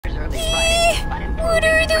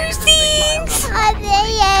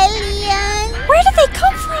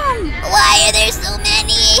Why are there so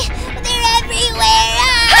many? They're everywhere.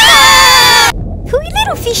 Gooey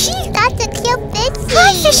little fishy. That's a cute fishy.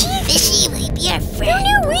 Hi, fishy. Fishy, will you be our friend?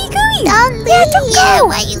 No, where are you going? Don't leave. Yeah, don't Yeah, go.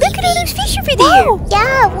 why are you Look at all leaving? those fish over there. Whoa.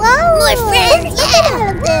 Yeah, whoa. More friends, Look yeah. at all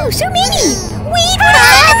of them. Whoa, so many. Wait, No!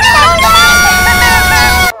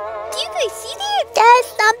 do you guys see that? There's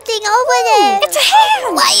something over there. It's a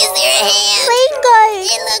hand. Why is there a hand? Fingers.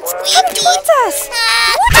 It looks Coming creepy. towards us.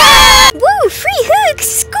 Ah. Whoa, free hooks.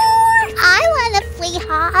 Score. I want a free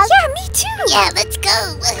hug. Yeah, me too. Yeah, let's go.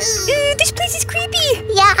 Woohoo. This place is creepy.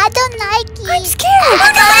 Yeah, I don't like it. I'm scared.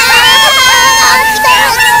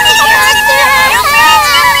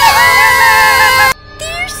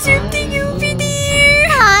 There's something over there.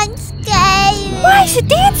 I'm scared. Why is it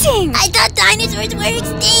dancing? I thought dinosaurs were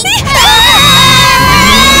extinct.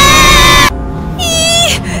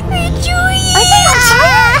 Are they on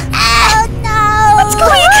fire? Oh no. What's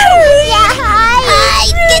going on? Yeah, hi. Hi,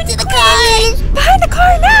 get to the car. Behind the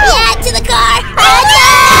car now. Yeah, to the car.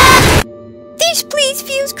 This place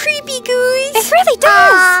feels creepy, guys. It really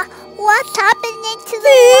does. What's happening to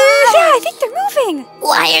the Yeah, I think they're moving.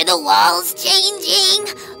 Why are the walls changing?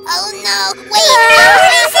 Oh no. Wait.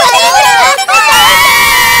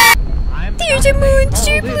 There's a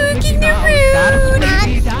monster blocking the road.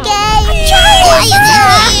 I'm scared. Why is it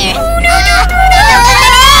here? Oh no,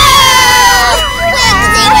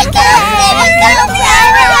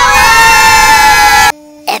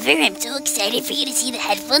 Ever, I'm so excited for you to see the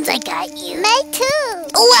headphones I got you. Me too.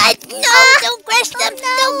 What? No, don't crush them.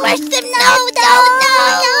 Don't crush them. No.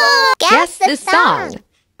 Guess the song.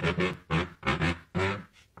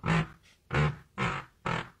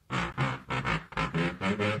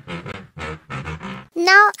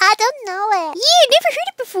 No, I don't know it. Yeah, never heard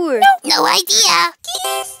it before. No idea.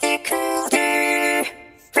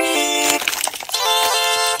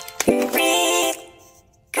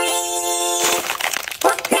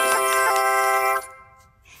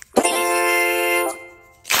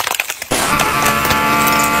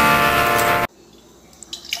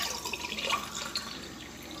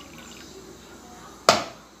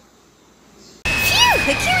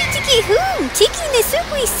 I can't wait to get home. Taking the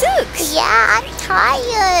subway sucks. Yeah, I'm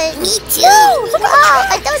tired. Me too. Wow,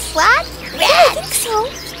 are those rats? Yeah, I think so.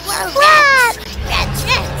 Whoa, Rats. rats.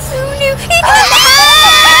 Oh no.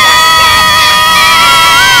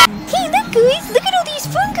 Hey, look, guys. Look at all these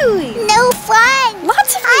fungi. No fun.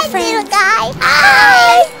 Lots of Hi, new little friends. guy.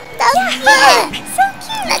 Hi. So cute. So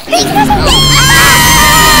cute. Let's Hey, make another them one.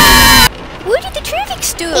 Where did the traffic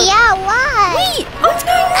stop? Yeah, why? Wait. Oh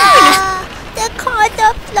no. The cars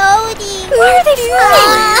are floating. Where are they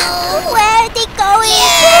floating? Where are they going?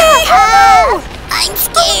 Yeah. I'm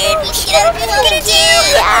scared. We should get out of What are we gonna do?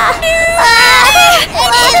 Yeah.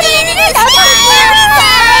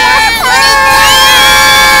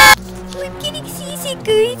 I'm getting seasick,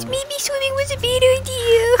 guys. Maybe swimming was a bad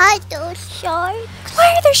idea. Are those sharks?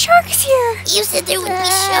 Why are there sharks here? You said there would be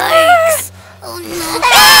sharks. Oh no.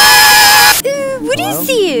 What is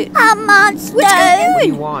it? A monster. What's going on? What do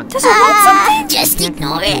you want? Does it want something? Just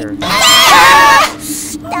ignore it.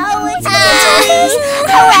 That was me.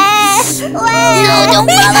 No, don't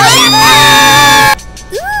follow it.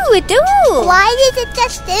 Ooh, a doll. Why is it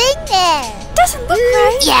just sitting there? Doesn't look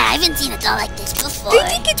right. Yeah, I haven't seen a doll like this before. I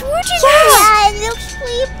think it's watching us. Yeah, it looks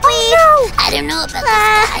creepy. Oh I don't know about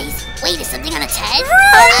this, guys. Wait, is something on its head?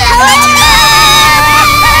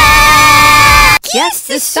 Guess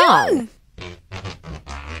the song.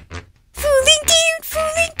 Falling down,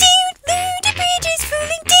 the bridge is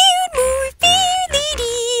falling down, more fair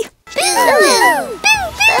lady.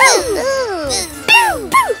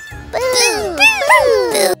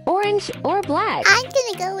 Boo. Orange or black? I'm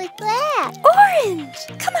gonna go with black. Orange.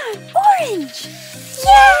 Come on, orange.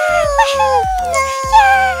 Yeah. Woohoo.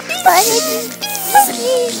 Yeah. But it's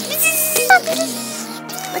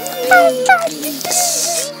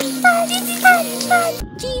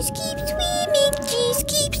Just keep swimming, just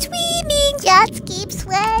keep swimming. just keep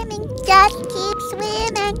swimming, just keep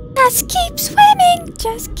swimming. Just keep swimming,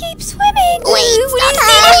 just keep swimming. Wait, Ooh, what stop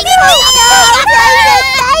is it?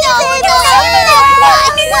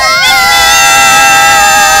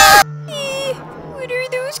 What are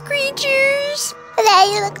those creatures?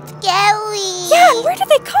 They look scary. Yeah, where do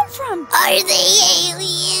they come from? Are they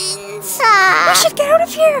aliens? We should get out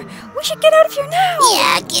of here. We should get out of here now.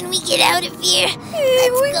 Yeah, can we get out of here?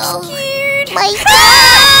 I'm go. scared. My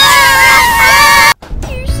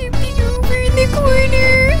There's something over in the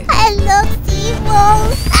corner. I love evil.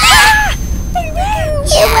 I know.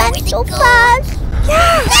 It went so fast.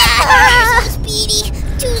 Yeah. Ah, so speedy.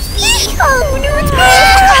 Too speedy. Oh no, it's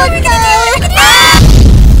Oh, no.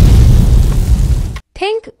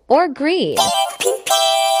 Pink or or green? Pink, pink,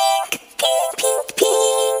 pink, pink,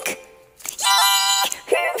 pink. Yay!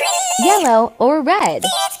 Hooray! Yellow or red?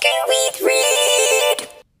 Let's go with red.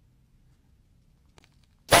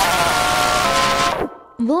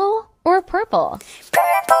 Blue or purple?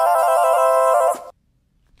 Purple.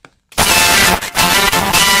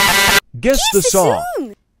 Guess the song.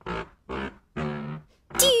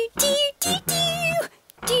 Do do do do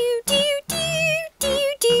do do do do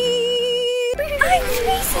do. I'm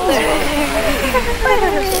racing.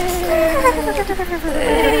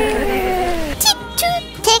 Tick tock,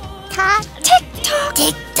 Tick tock, tick tock.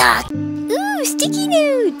 Tick tock. Ooh, sticky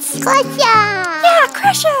notes. crush ya! Yeah,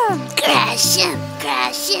 crush 'em. Crash him,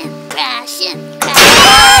 crash him, crash him,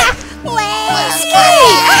 crash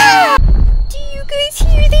Scary. Do you guys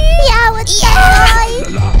hear that? Yeah, what's that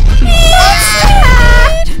noise?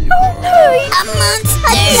 Oh no! A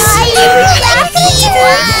monster!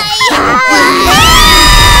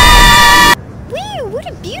 Wow, what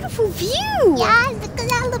a beautiful view! Yeah, look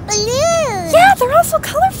at all the balloons. Yeah, they're all so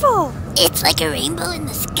colorful. It's like a rainbow in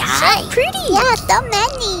the sky. Pretty. Yeah, so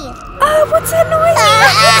many. What's that noise?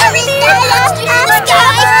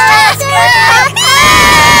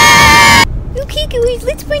 Okay, guys,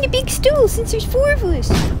 let's find a big stool since there's 4 of us.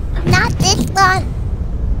 Not this one.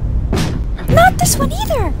 Not this one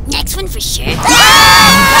either. Next one for sure. Are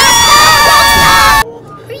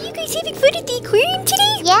you guys having fun at the aquarium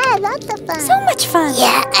today? Yeah, lots of fun. So much fun.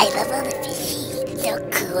 Yeah, I love all the fishies. So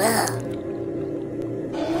cool.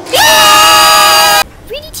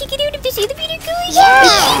 Ready to get out of this elevator, guys?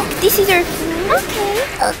 Yeah. This is our... Okay.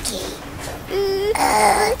 Okay.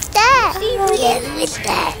 What's that? Yeah, who is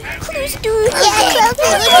that? Close the door. Yeah,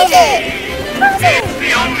 close it.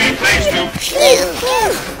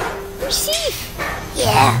 Phew. We're safe.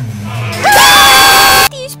 Yeah.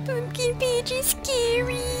 This pumpkin patch is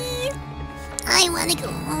scary. I want to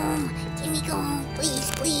go home. Can we go home,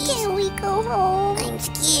 please, please? Can we go home? I'm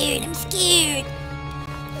scared. I'm scared.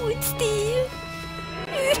 What's there?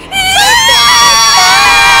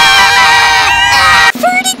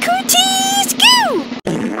 Party cooties, go!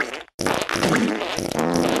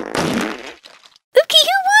 Okay,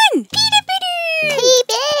 who won? Peanut butter!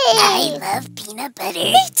 I love peanut butter.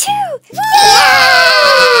 Me too!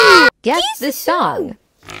 Guess the song.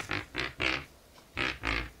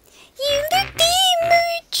 You look damn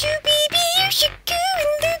you baby, you should go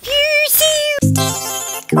and love yourself.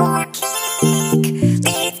 Stick or cake,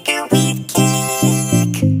 let's go with cake.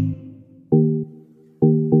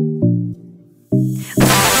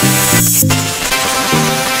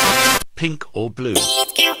 Pink or blue?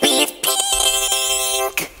 Let's go with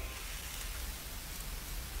pink.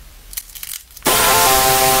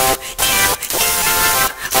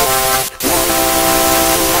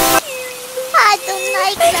 I don't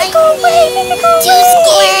like Make it go away, make it go Too away.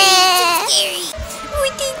 scary. Too scary. I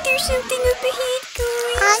think there's something up ahead,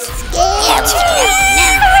 guys. I'm scared. Yeah, check it out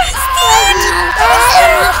now.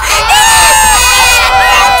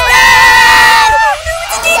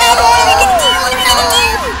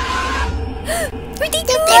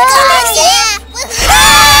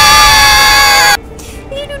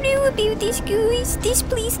 I don't know about this, guys. This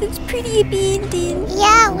place looks pretty abandoned.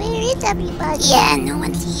 Yeah, where is everybody? Yeah, no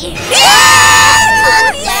one's here.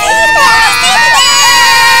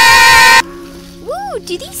 Whoa,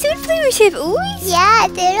 do these sunflowers have eyes? Yeah,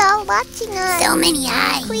 they're all watching us. So many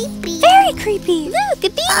eyes. Creepy. Very creepy. Look, a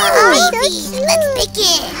baby Oh, one. baby, let's pick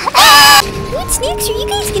it. What snacks are you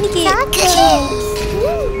guys gonna get? Chocolates.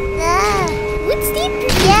 Yeah. What's that?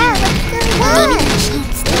 Yeah, what's going on? She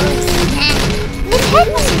stole a snack. Let's head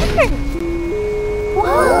this way.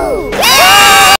 Whoa.